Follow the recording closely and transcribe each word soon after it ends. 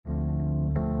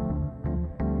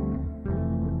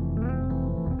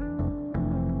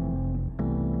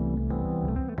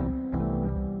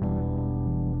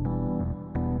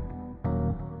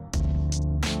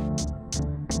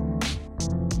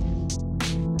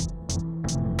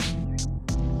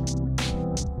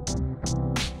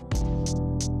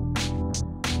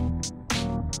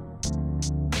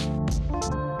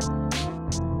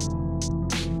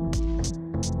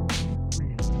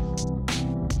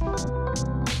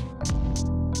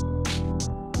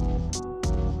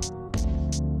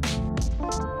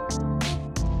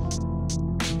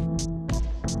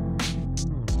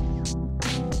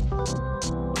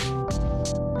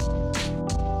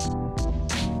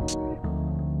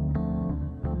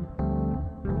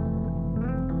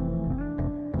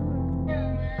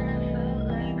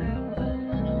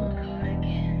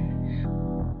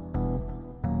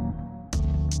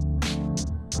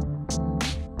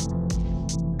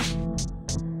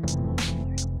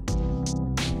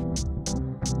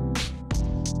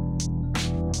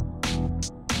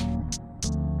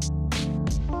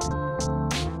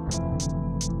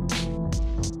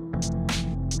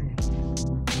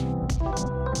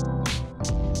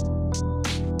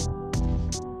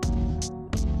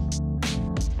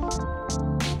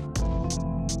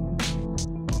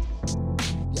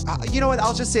You know what?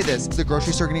 I'll just say this. The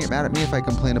grocery store gonna get mad at me if I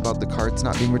complain about the carts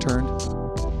not being returned.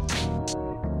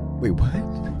 Wait,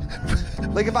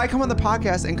 what? Like if I come on the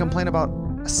podcast and complain about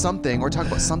something or talk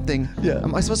about something, Yeah.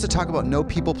 am I supposed to talk about no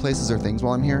people, places, or things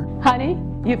while I'm here? Honey,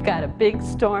 you've got a big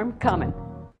storm coming.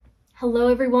 Hello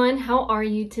everyone, how are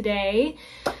you today?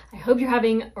 I hope you're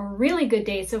having a really good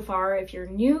day so far. If you're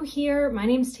new here, my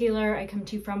name's Taylor. I come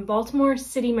to you from Baltimore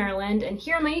City, Maryland, and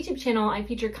here on my YouTube channel, I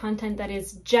feature content that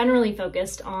is generally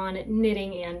focused on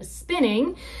knitting and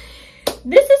spinning.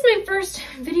 This is my first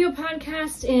video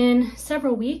podcast in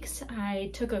several weeks. I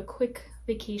took a quick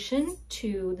vacation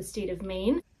to the state of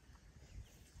Maine.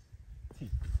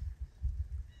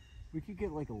 We could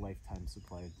get like a lifetime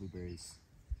supply of blueberries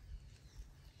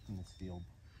in this field.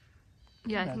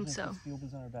 Yeah, I think so. This field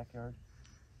is in our backyard.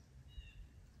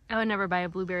 I would never buy a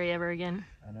blueberry ever again.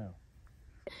 I know.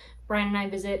 Brian and I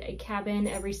visit a cabin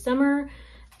every summer,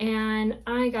 and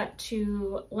I got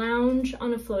to lounge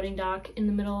on a floating dock in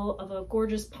the middle of a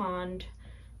gorgeous pond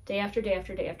day after day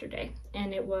after day after day.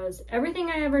 And it was everything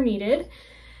I ever needed.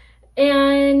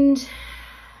 And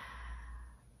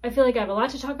I feel like I have a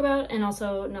lot to talk about and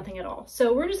also nothing at all.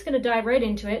 So we're just gonna dive right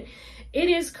into it. It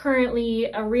is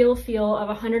currently a real feel of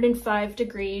 105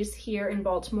 degrees here in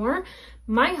Baltimore.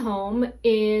 My home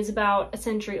is about a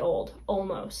century old,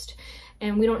 almost,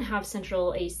 and we don't have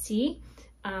central AC.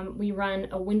 We run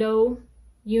a window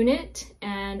unit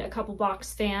and a couple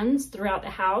box fans throughout the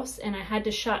house, and I had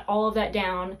to shut all of that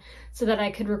down so that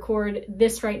I could record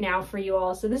this right now for you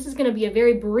all. So this is going to be a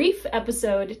very brief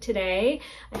episode today.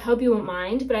 I hope you won't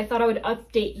mind, but I thought I would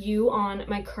update you on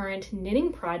my current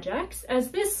knitting projects,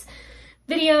 as this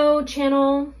channel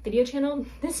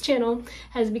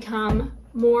has become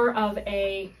more of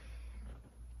a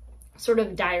sort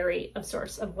of diary of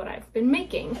sorts of what I've been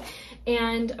making.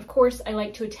 And of course, I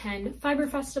like to attend fiber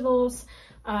festivals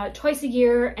twice a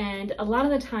year, and a lot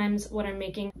of the times what I'm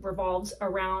making revolves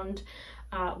around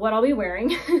what I'll be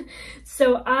wearing.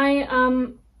 So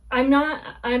I'm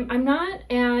not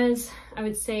as, I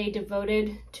would say,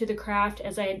 devoted to the craft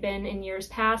as I had been in years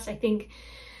past. I think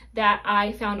that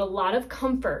I found a lot of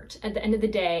comfort at the end of the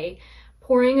day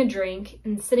pouring a drink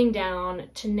and sitting down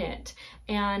to knit.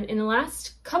 And in the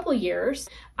last couple years,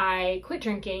 I quit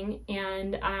drinking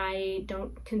and I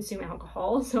don't consume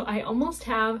alcohol. So I almost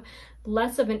have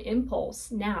less of an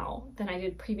impulse now than I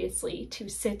did previously to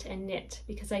sit and knit,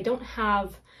 because I don't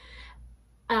have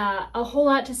a whole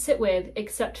lot to sit with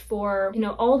except for, you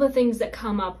know, all the things that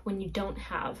come up when you don't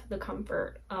have the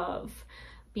comfort of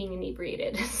being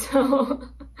inebriated. So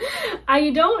I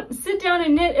don't sit down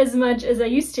and knit as much as I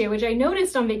used to, which I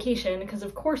noticed on vacation, because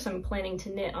of course I'm planning to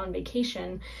knit on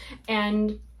vacation.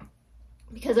 And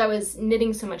because I was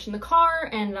knitting so much in the car,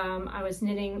 and I was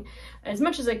knitting as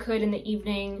much as I could in the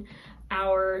evening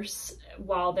hours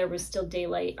while there was still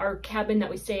daylight. Our cabin that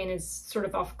we stay in is sort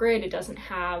of off grid. It doesn't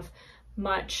have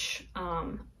much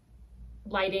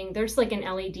lighting. There's like an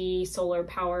LED solar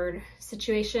powered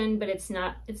situation, but it's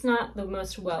not the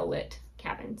most well lit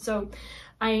cabin. So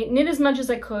I knit as much as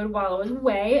I could while I was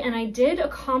away, and I did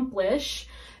accomplish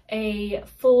a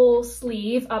full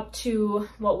sleeve up to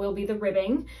what will be the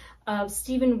ribbing of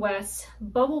Stephen West's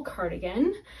bubble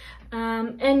cardigan.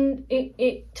 And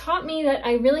it taught me that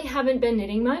I really haven't been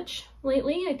knitting much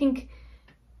lately. I think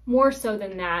more so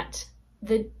than that,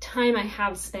 the time I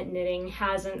have spent knitting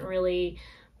hasn't really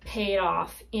paid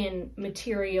off in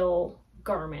material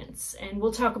garments, and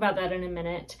we'll talk about that in a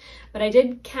minute. But I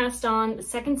did cast on the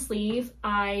second sleeve.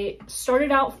 I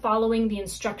started out following the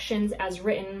instructions as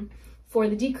written for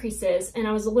the decreases, and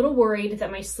I was a little worried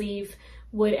that my sleeve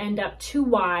would end up too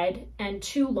wide and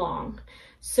too long.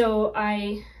 So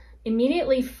I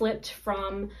immediately flipped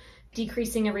from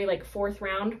decreasing every like fourth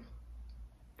round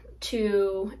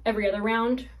to every other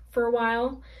round for a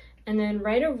while. And then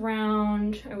right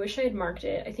around, I wish I had marked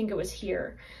it, I think it was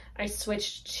here, I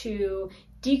switched to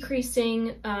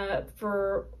decreasing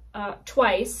for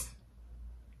twice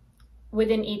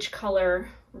within each color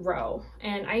row.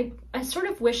 And I sort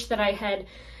of wish that I had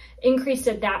increased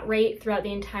at that rate throughout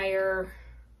the entire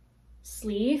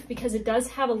sleeve, because it does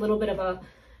have a little bit of a,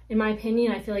 in my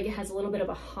opinion, I feel like it has a little bit of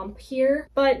a hump here.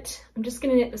 But I'm just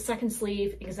gonna knit the second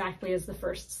sleeve exactly as the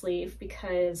first sleeve,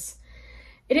 because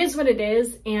it is what it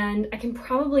is, and I can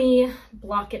probably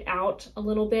block it out a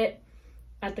little bit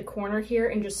at the corner here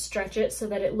and just stretch it so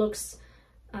that it looks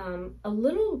a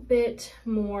little bit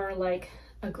more like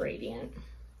a gradient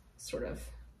sort of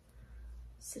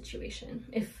situation,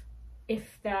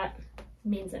 if that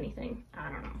means anything. I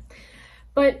don't know.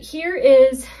 But here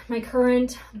is my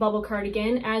current bubble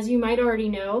cardigan. As you might already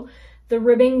know, The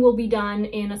ribbing will be done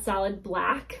in a solid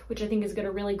black, which I think is going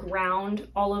to really ground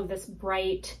all of this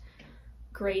bright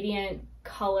gradient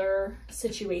color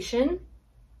situation.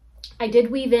 I did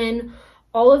weave in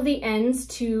all of the ends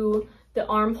to the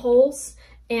armholes,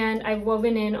 and I've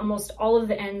woven in almost all of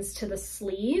the ends to the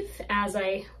sleeve as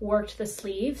I worked the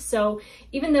sleeve. So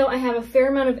even though I have a fair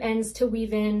amount of ends to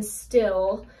weave in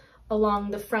still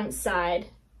along the front side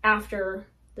after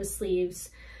the sleeves,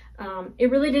 it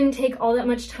really didn't take all that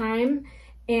much time,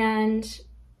 and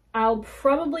I'll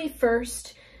probably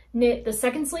first knit the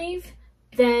second sleeve,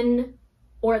 then,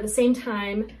 or at the same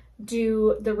time,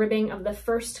 do the ribbing of the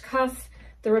first cuff,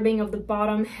 the ribbing of the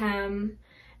bottom hem,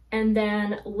 and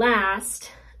then last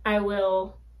I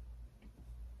will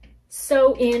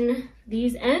sew in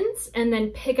these ends and then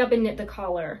pick up and knit the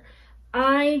collar.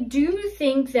 I do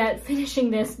think that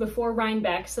finishing this before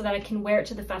Rhinebeck so that I can wear it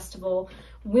to the festival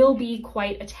will be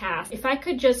quite a task. If I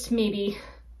could just maybe,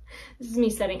 this is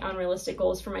me setting unrealistic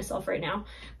goals for myself right now,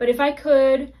 but if I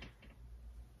could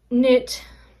knit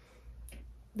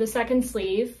the second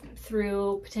sleeve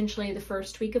through potentially the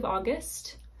first week of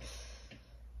August,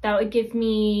 that would give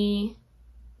me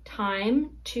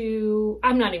time to,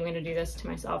 I'm not even going to do this to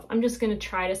myself. I'm just going to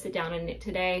try to sit down and knit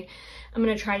today. I'm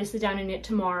going to try to sit down and knit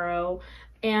tomorrow,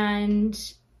 and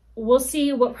we'll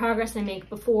see what progress I make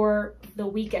before the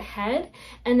week ahead.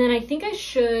 And then I think I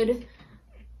should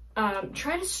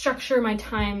try to structure my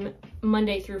time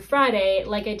Monday through Friday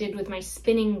like I did with my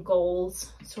spinning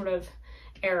goals sort of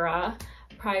era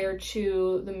prior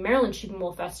to the Maryland Sheep and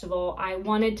Wool Festival. I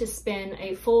wanted to spin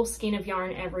a full skein of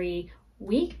yarn every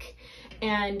week,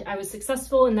 and I was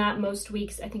successful in that most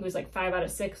weeks. I think it was like 5 out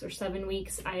of 6 or 7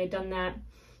 weeks I had done that,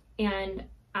 and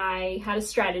I had a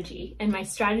strategy, and my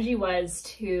strategy was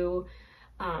to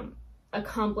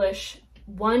accomplish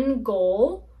one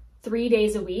goal 3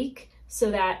 days a week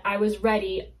so that I was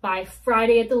ready by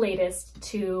Friday at the latest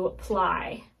to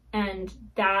ply, and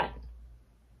that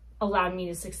allowed me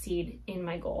to succeed in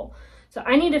my goal. So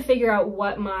I need to figure out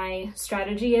what my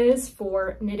strategy is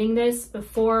for knitting this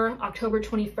before October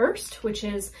 21st, which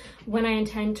is when I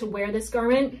intend to wear this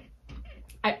garment.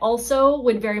 I also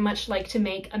would very much like to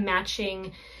make a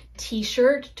matching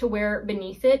t-shirt to wear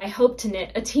beneath it. I hope to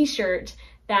knit a t-shirt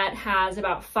that has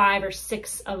about 5 or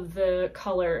 6 of the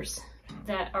colors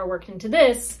that are worked into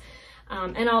this.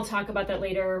 And I'll talk about that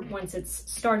later once it's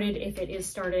started, if it is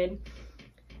started.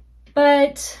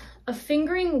 But a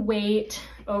fingering weight,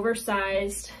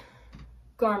 oversized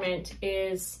garment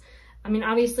is, I mean,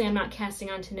 obviously I'm not casting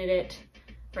on to knit it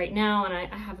right now, and I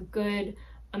have a good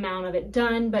amount of it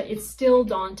done, but it's still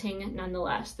daunting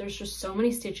nonetheless. There's just so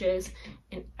many stitches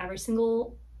in every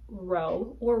single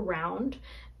row or round,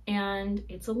 and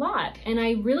it's a lot. And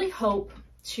I really hope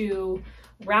to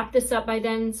wrap this up by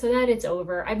then so that it's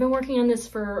over. I've been working on this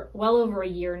for well over a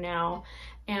year now,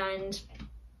 and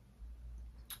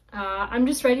I'm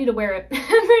just ready to wear it.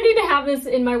 I'm ready to have this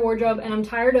in my wardrobe, and I'm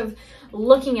tired of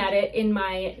looking at it in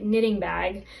my knitting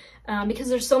bag because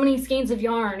there's so many skeins of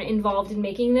yarn involved in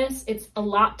making this. It's a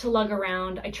lot to lug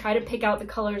around. I try to pick out the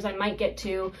colors I might get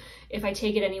to if I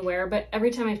take it anywhere, but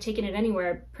every time I've taken it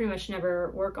anywhere, I pretty much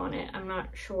never work on it. I'm not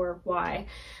sure why,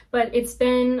 but it's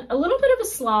been a little bit of a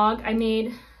slog. I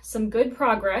made some good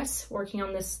progress working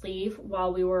on this sleeve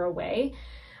while we were away.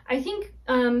 I think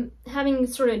having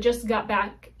sort of just got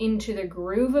back into the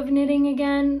groove of knitting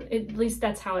again, at least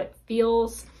that's how it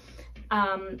feels,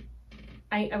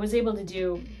 I was able to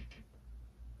do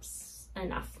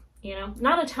enough, you know,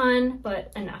 not a ton,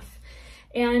 but enough.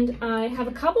 And I have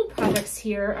a couple projects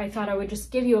here I thought I would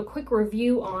just give you a quick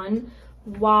review on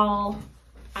while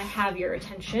I have your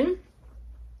attention.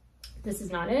 This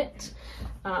is not it.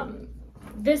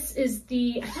 This is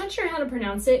the, I'm not sure how to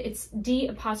pronounce it. It's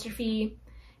D''AISI,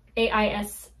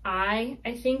 I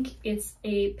think. It's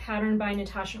a pattern by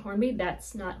Natasha Hornby.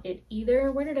 That's not it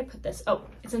either. Where did I put this? Oh,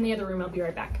 it's in the other room. I'll be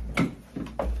right back.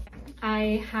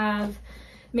 I have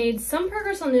made some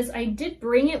progress on this. I did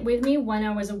bring it with me when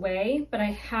I was away, but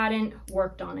I hadn't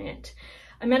worked on it.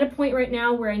 I'm at a point right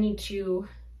now where I need to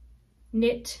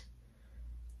knit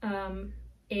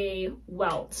a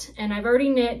welt, and I've already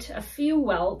knit a few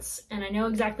welts, and I know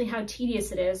exactly how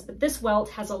tedious it is, but this welt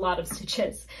has a lot of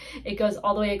stitches. It goes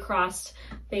all the way across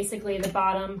basically the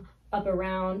bottom, up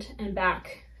around and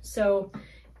back. So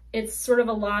it's sort of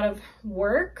a lot of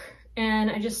work, and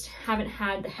I just haven't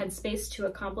had the headspace to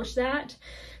accomplish that.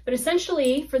 But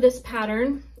essentially for this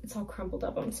pattern, it's all crumpled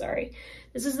up, I'm sorry.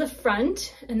 This is the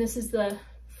front, and this is the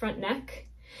front neck.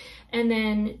 And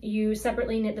then you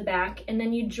separately knit the back, and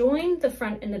then you join the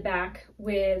front and the back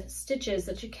with stitches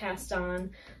that you cast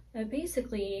on that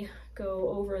basically go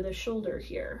over the shoulder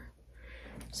here.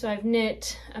 So I've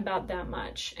knit about that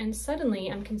much, and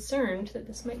suddenly I'm concerned that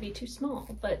this might be too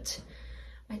small, but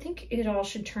I think it all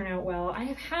should turn out well. I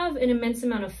have an immense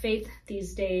amount of faith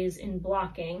these days in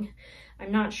blocking.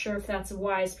 I'm not sure if that's a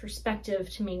wise perspective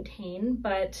to maintain,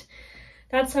 but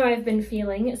that's how I've been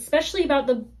feeling, especially about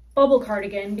the bubble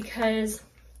cardigan, because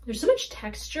there's so much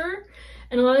texture,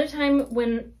 and a lot of the time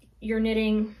when you're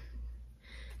knitting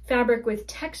fabric with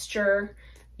texture,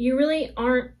 you really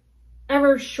aren't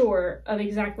ever sure of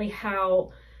exactly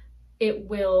how it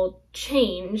will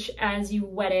change as you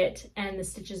wet it and the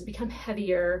stitches become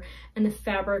heavier and the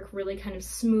fabric really kind of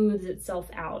smooths itself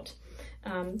out.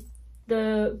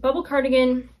 The bubble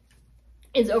cardigan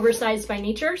is oversized by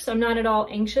nature, so I'm not at all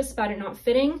anxious about it not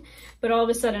fitting, but all of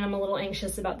a sudden I'm a little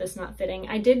anxious about this not fitting.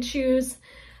 I did choose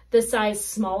the size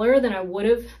smaller than I would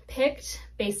have picked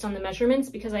based on the measurements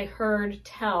because I heard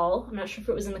tell, I'm not sure if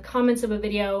it was in the comments of a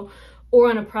video or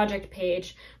on a project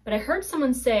page, but I heard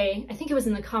someone say, I think it was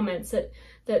in the comments,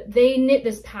 that they knit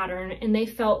this pattern and they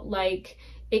felt like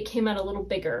it came out a little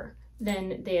bigger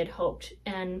than they had hoped.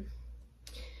 And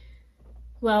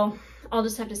well, I'll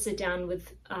just have to sit down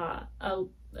with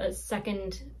a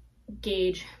second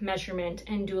gauge measurement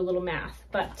and do a little math,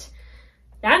 but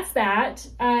that's that.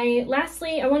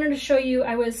 Lastly, I wanted to show you,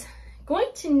 I was going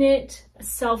to knit a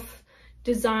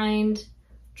self-designed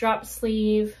drop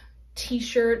sleeve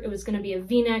t-shirt. It was going to be a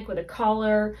v-neck with a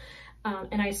collar,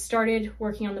 and I started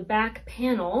working on the back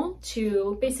panel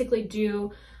to basically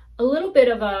do a little bit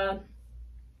of a,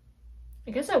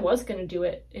 I guess I was going to do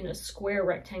it in a square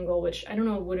rectangle, which I don't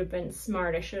know would have been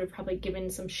smart. I should have probably given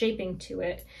some shaping to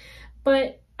it,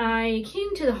 but I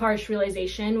came to the harsh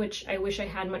realization, which I wish I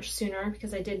had much sooner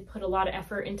because I did put a lot of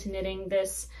effort into knitting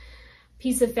this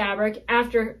piece of fabric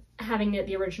after having knit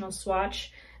the original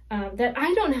swatch, that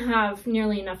I don't have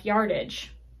nearly enough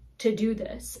yardage to do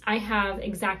this. I have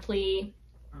exactly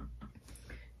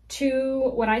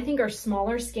 2 what I think are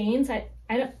smaller skeins.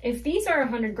 If these are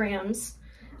 100 grams,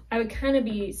 I would kind of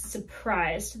be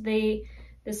surprised.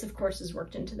 This of course is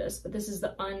worked into this, but this is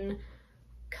the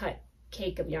uncut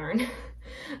cake of yarn.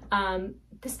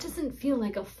 This doesn't feel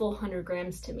like a full 100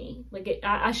 grams to me. Like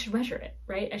I should measure it,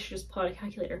 right? I should just pull out a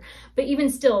calculator. But even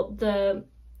still,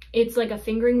 it's like a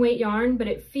fingering weight yarn, but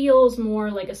it feels more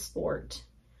like a sport,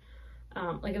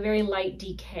 like a very light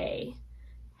DK,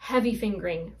 heavy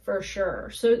fingering for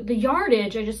sure. So the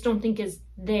yardage, I just don't think is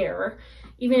there,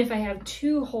 even if I have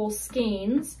 2 whole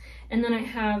skeins, and then I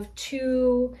have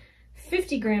 2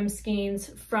 50-gram skeins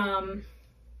from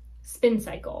Spin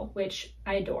Cycle, which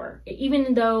I adore.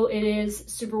 Even though it is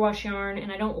superwash yarn,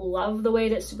 and I don't love the way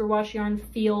that superwash yarn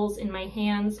feels in my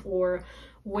hands or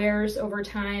wears over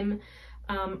time,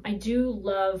 I do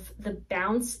love the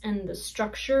bounce and the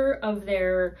structure of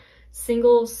their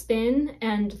single spin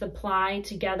and the ply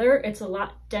together. It's a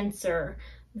lot denser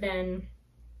than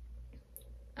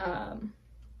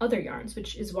other yarns,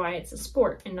 which is why it's a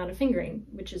sport and not a fingering,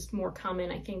 which is more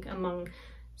common, I think, among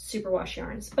superwash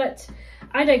yarns. But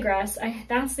I digress.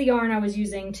 That's the yarn I was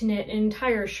using to knit an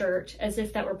entire shirt, as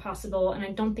if that were possible, and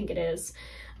I don't think it is.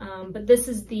 But this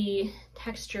is the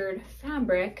textured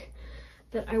fabric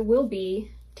that I will be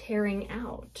tearing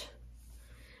out,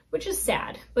 which is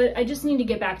sad, but I just need to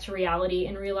get back to reality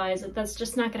and realize that that's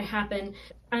just not going to happen.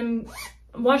 I'm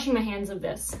washing my hands of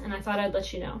this, and I thought I'd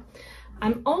let you know.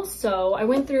 I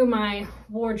went through my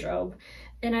wardrobe,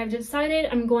 and I've decided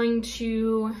I'm going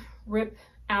to rip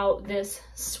out this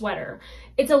sweater.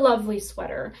 It's a lovely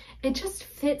sweater. It just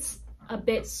fits a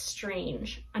bit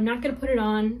strange. I'm not going to put it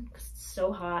on because it's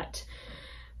so hot,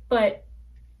 but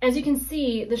as you can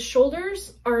see, the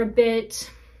shoulders are a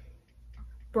bit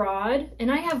broad,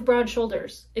 and I have broad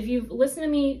shoulders. If you've listened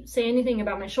to me say anything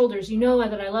about my shoulders, you know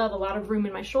that I love a lot of room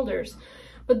in my shoulders,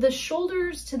 but the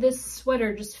shoulders to this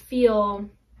sweater just feel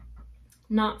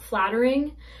not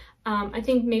flattering. I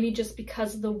think maybe just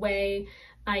because of the way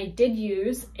I did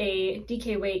use a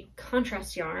DK weight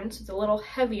contrast yarn, so it's a little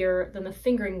heavier than the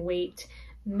fingering weight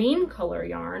main color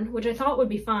yarn, which I thought would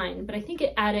be fine, but I think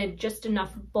it added just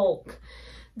enough bulk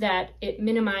that it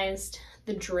minimized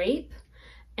the drape,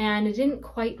 and it didn't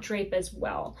quite drape as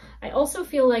well. I also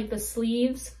feel like the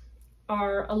sleeves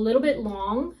are a little bit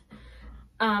long,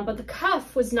 but the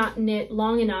cuff was not knit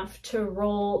long enough to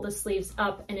roll the sleeves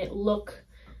up and it look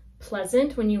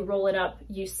pleasant. When you roll it up,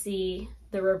 you see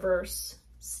the reverse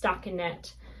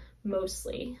stockinette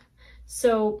mostly.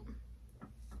 So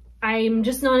I'm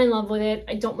just not in love with it.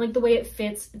 I don't like the way it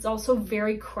fits. It's also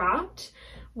very cropped,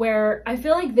 where I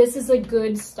feel like this is a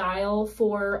good style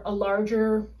for a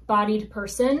larger bodied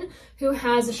person who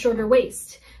has a shorter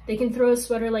waist. They can throw a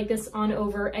sweater like this on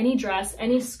over any dress,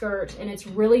 any skirt, and it's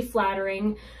really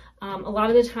flattering. A lot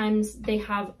of the times they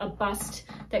have a bust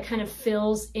that kind of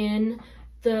fills in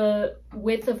the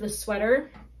width of the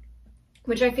sweater,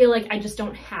 which I feel like I just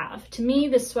don't have. To me,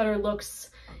 this sweater looks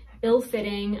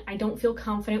ill-fitting. I don't feel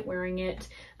confident wearing it.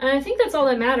 And I think that's all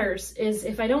that matters, is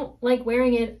if I don't like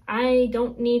wearing it, I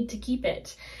don't need to keep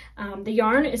it. The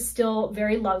yarn is still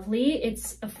very lovely.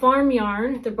 It's a farm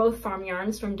yarn. They're both farm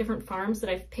yarns from different farms that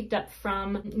I've picked up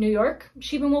from New York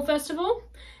Sheep and Wool Festival.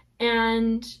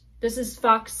 And this is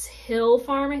Fox Hill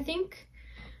Farm, I think.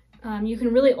 You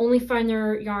can really only find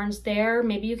their yarns there.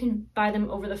 Maybe you can buy them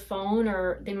over the phone,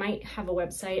 or they might have a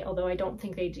website, although I don't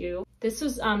think they do. This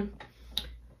was,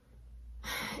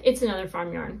 it's another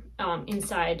farm yarn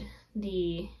inside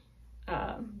the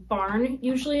barn,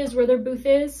 usually is where their booth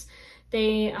is.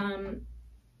 They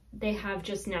have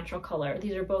just natural color.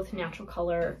 These are both natural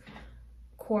color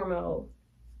Cormo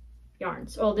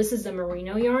yarns. Oh, this is a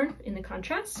merino yarn in the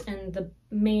contrast, and the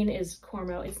main is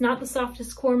Cormo. It's not the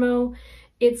softest Cormo.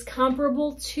 It's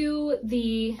comparable to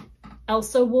the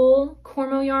Elsa wool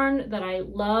Cormo yarn that I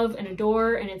love and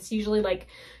adore, and it's usually like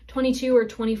 $22 or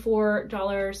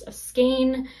 $24 a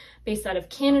skein, based out of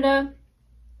Canada.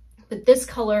 But this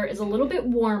color is a little bit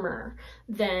warmer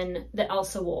than the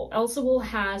Elsa wool. Elsa wool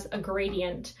has a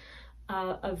gradient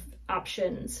of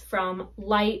options from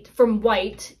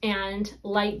white and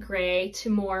light gray to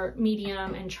more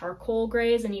medium and charcoal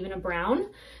grays and even a brown.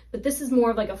 But this is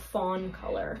more of like a fawn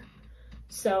color.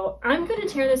 So I'm gonna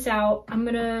tear this out. I'm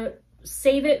gonna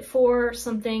save it for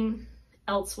something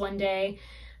else one day.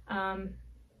 I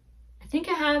think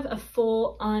I have a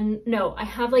full no, I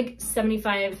have like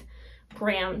 75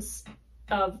 grams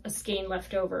of a skein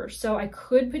left over. So I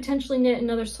could potentially knit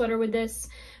another sweater with this,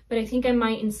 but I think I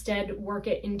might instead work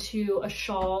it into a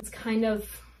shawl. It's kind of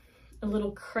a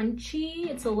little crunchy.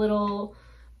 It's a little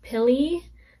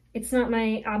pilly. It's not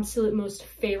my absolute most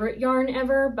favorite yarn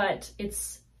ever, but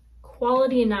it's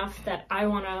quality enough that I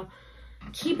want to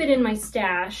keep it in my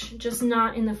stash, just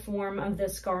not in the form of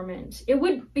this garment. It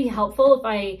would be helpful if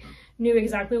I knew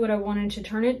exactly what I wanted to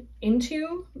turn it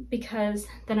into, because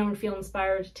then I would feel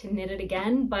inspired to knit it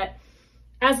again. But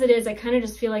as it is, I kind of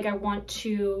just feel like I want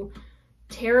to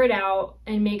tear it out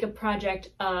and make a project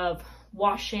of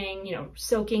washing, you know,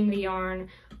 soaking the yarn,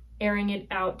 airing it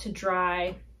out to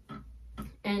dry,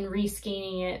 and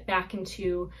re-skeining it back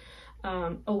into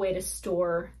a way to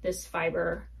store this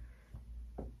fiber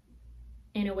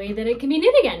in a way that it can be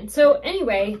knit again. So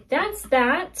anyway, that's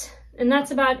that. And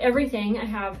that's about everything I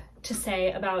have to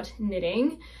say about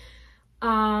knitting.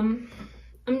 I'm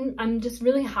just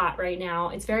really hot right now.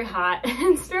 It's very hot.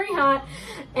 It's very hot,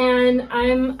 and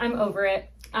I'm over it.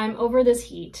 I'm over this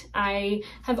heat. I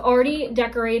have already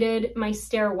decorated my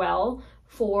stairwell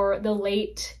for the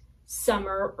late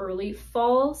summer, early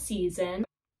fall season.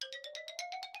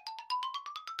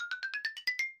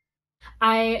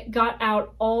 I got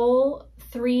out all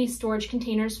 3 storage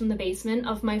containers from the basement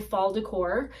of my fall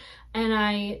decor, and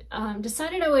I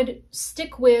decided I would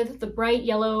stick with the bright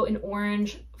yellow and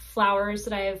orange flowers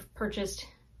that I have purchased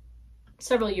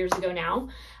several years ago now,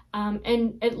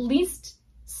 and at least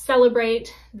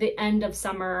celebrate the end of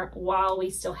summer while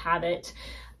we still have it.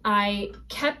 I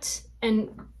kept and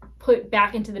put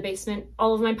back into the basement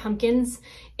all of my pumpkins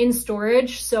in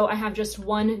storage, so I have just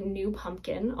one new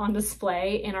pumpkin on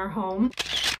display in our home.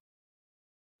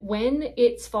 When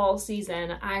it's fall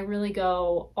season, I really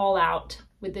go all out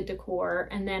with the decor,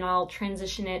 and then I'll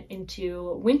transition it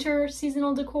into winter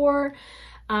seasonal decor.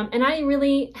 And I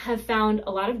really have found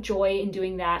a lot of joy in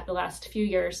doing that the last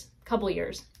couple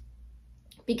years,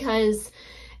 because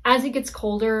as it gets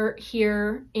colder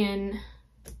here in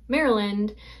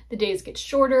Maryland, the days get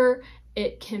shorter.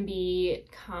 It can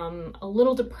become a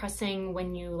little depressing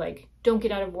when you like don't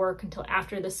get out of work until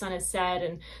after the sun is set,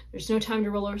 and there's no time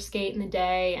to roller skate in the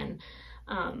day,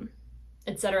 and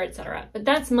etc., etc. But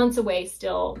that's months away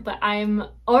still, but I'm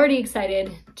already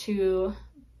excited to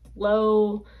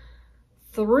blow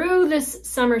through this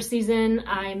summer season.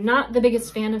 I'm not the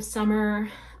biggest fan of summer.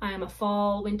 I'm a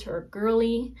fall, winter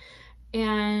girly,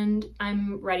 and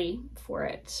I'm ready for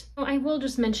it. I will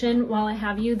just mention while I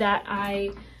have you that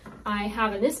I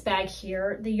have in this bag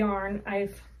here the yarn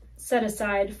I've set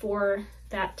aside for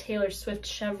that Taylor Swift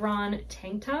chevron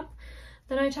tank top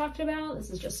that I talked about.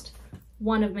 This is just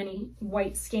one of many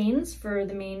white skeins for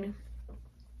the main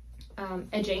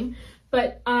edging,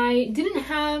 but I didn't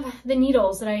have the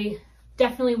needles that I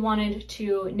definitely wanted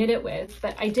to knit it with,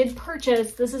 but I did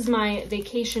purchase, this is my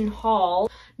vacation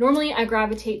haul. Normally I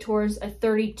gravitate towards a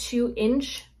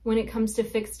 32-inch when it comes to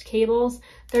fixed cables.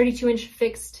 32-inch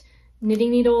fixed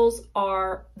knitting needles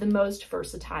are the most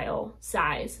versatile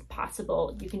size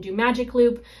possible. You can do magic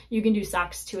loop, you can do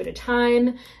socks 2 at a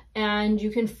time, and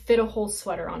you can fit a whole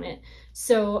sweater on it.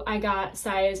 So I got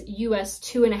size US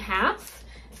 2.5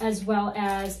 as well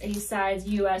as a size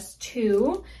US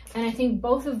 2. And I think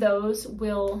both of those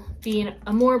will be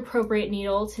a more appropriate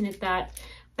needle to knit that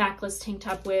backless tank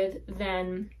top with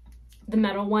than the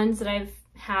metal ones that I've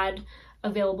had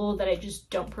available that I just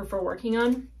don't prefer working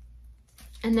on.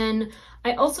 And then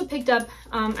I also picked up,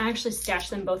 I actually stashed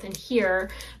them both in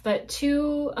here, but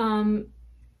two other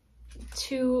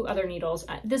needles.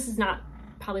 This is not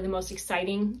probably the most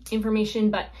exciting information,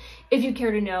 but if you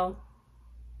care to know,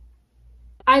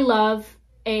 I love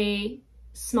a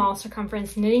small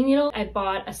circumference knitting needle. I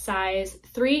bought a size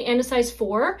 3 and a size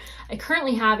 4. I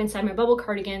currently have inside my bubble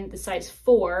cardigan the size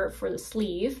 4 for the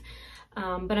sleeve.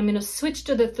 But I'm gonna switch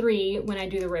to the 3 when I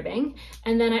do the ribbing.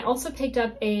 And then I also picked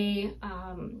up a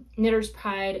Knitter's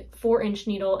Pride 4-inch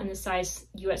needle in the size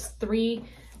US 3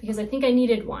 because I think I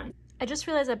needed one. I just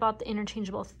realized I bought the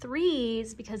interchangeable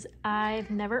 3s because I've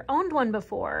never owned one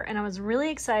before, and I was really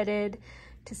excited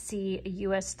to see a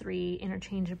US 3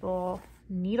 interchangeable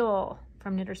needle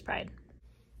from Knitter's Pride.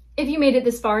 If you made it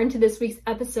this far into this week's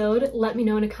episode, let me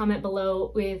know in a comment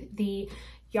below with the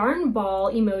yarn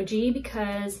ball emoji,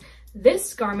 because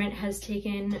this garment has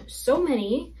taken so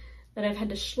many that I've had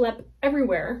to schlep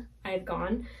everywhere I've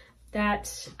gone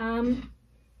that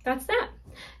that's that.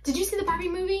 Did you see the Barbie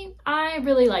movie? I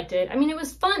really liked it. I mean, it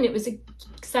was fun. It was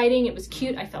exciting. It was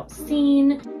cute. I felt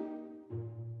seen.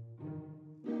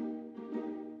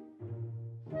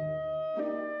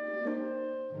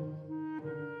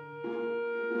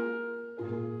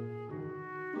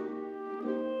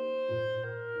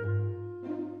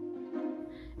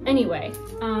 Anyway,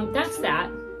 that's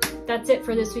that. That's it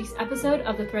for this week's episode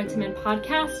of the Thread to Mend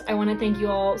podcast. I want to thank you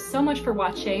all so much for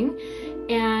watching.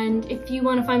 And if you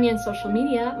want to find me on social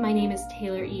media, my name is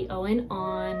Taylor E. Owen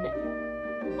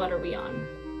on, what are we on?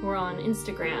 We're on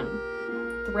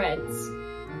Instagram, Threads,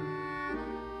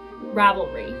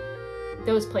 Ravelry,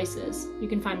 those places. You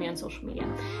can find me on social media.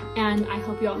 And I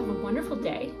hope you all have a wonderful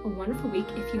day, a wonderful week.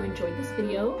 If you enjoyed this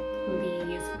video,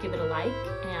 please give it a like,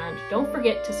 and don't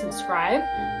forget to subscribe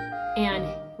and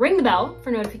ring the bell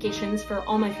for notifications for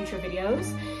all my future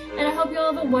videos. And I hope you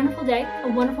all have a wonderful day,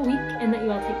 a wonderful week, and that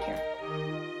you all take care.